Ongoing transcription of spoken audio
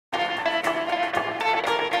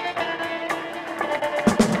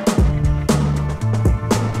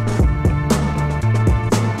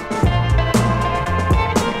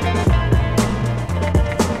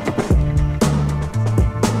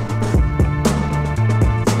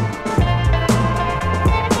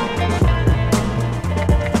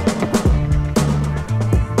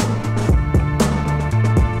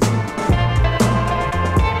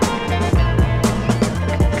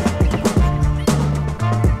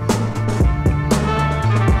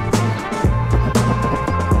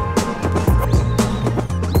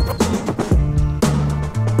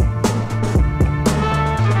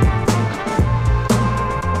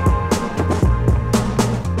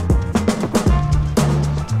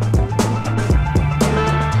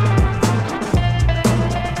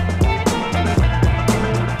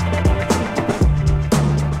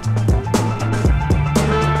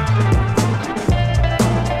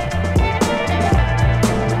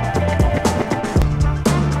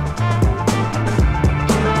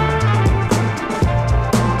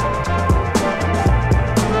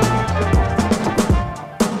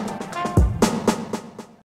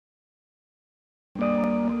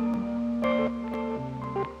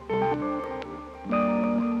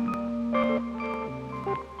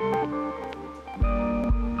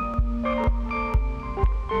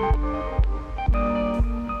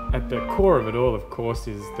core of it all, of course,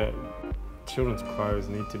 is that children's clothes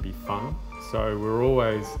need to be fun. So we're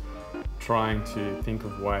always trying to think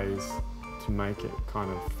of ways to make it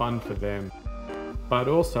kind of fun for them. But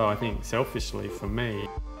also, I think selfishly for me,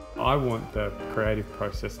 I want the creative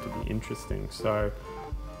process to be interesting. So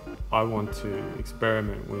I want to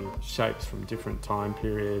experiment with shapes from different time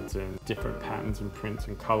periods and different patterns and prints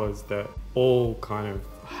and colours that all kind of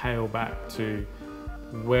hail back to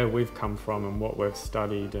where we've come from and what we've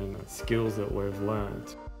studied and the skills that we've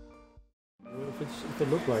learned. If it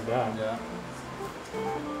looked like that. Yeah.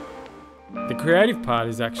 The creative part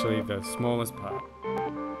is actually the smallest part.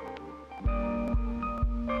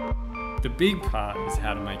 The big part is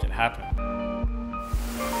how to make it happen.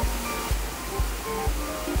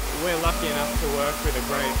 We're lucky enough to work with a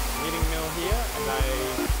great knitting mill here, and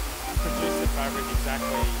they produce the fabric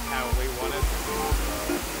exactly how we want it.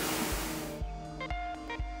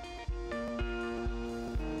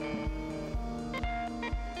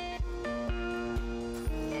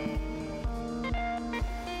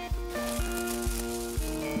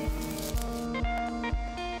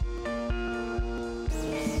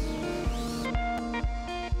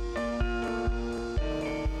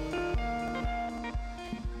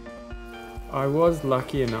 I was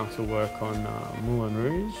lucky enough to work on Moulin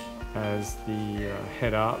Rouge as the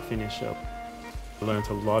head art finisher. I learnt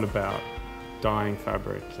a lot about dyeing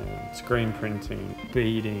fabric and screen printing,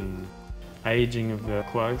 beading, aging of the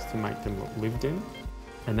clothes to make them look lived in.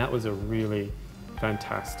 And that was a really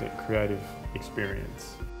fantastic creative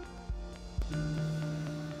experience.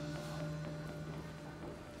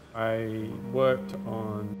 I worked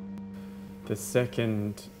on the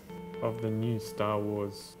second of the new Star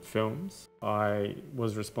Wars films. I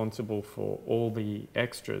was responsible for all the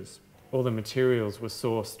extras. All the materials were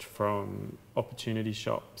sourced from opportunity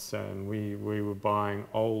shops, and we were buying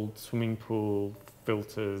old swimming pool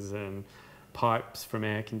filters and pipes from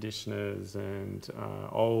air conditioners and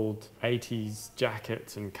old 80s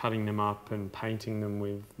jackets and cutting them up and painting them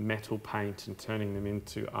with metal paint and turning them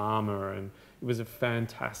into armour, and it was a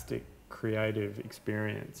fantastic creative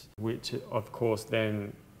experience, which of course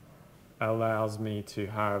then allows me to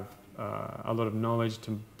have a lot of knowledge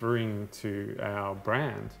to bring to our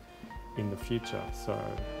brand in the future. So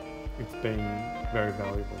it's been very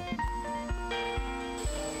valuable.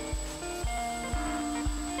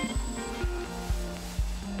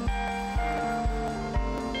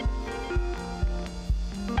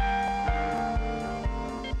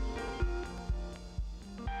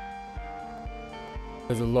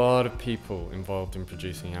 There's a lot of people involved in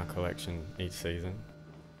producing our collection each season.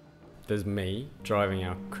 There's me, driving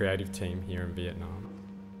our creative team here in Vietnam.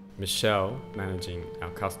 Michelle, managing our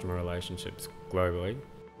customer relationships globally.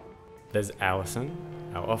 There's Alison,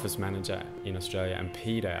 our office manager in Australia, and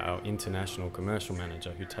Peter, our international commercial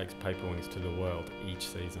manager, who takes paper wings to the world each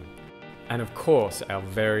season. And of course, our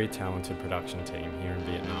very talented production team here in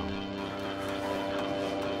Vietnam.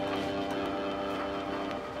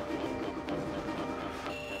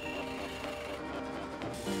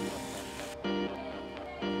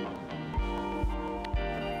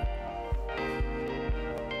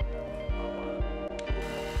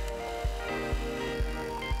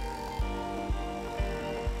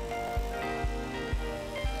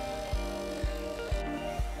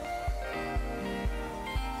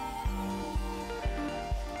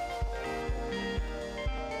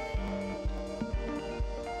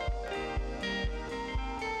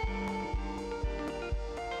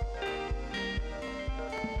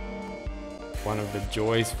 One of the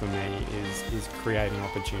joys for me is creating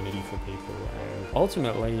opportunity for people, and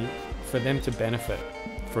ultimately for them to benefit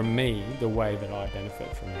from me the way that I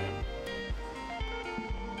benefit from them.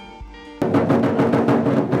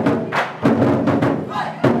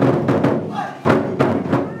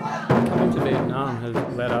 Coming to Vietnam has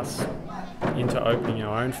led us into opening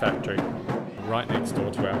our own factory right next door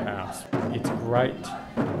to our house. It's great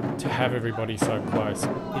to have everybody so close.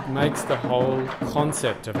 It makes the whole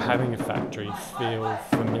concept of having a factory feel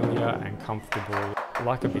familiar and comfortable,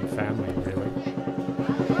 like a big family, really.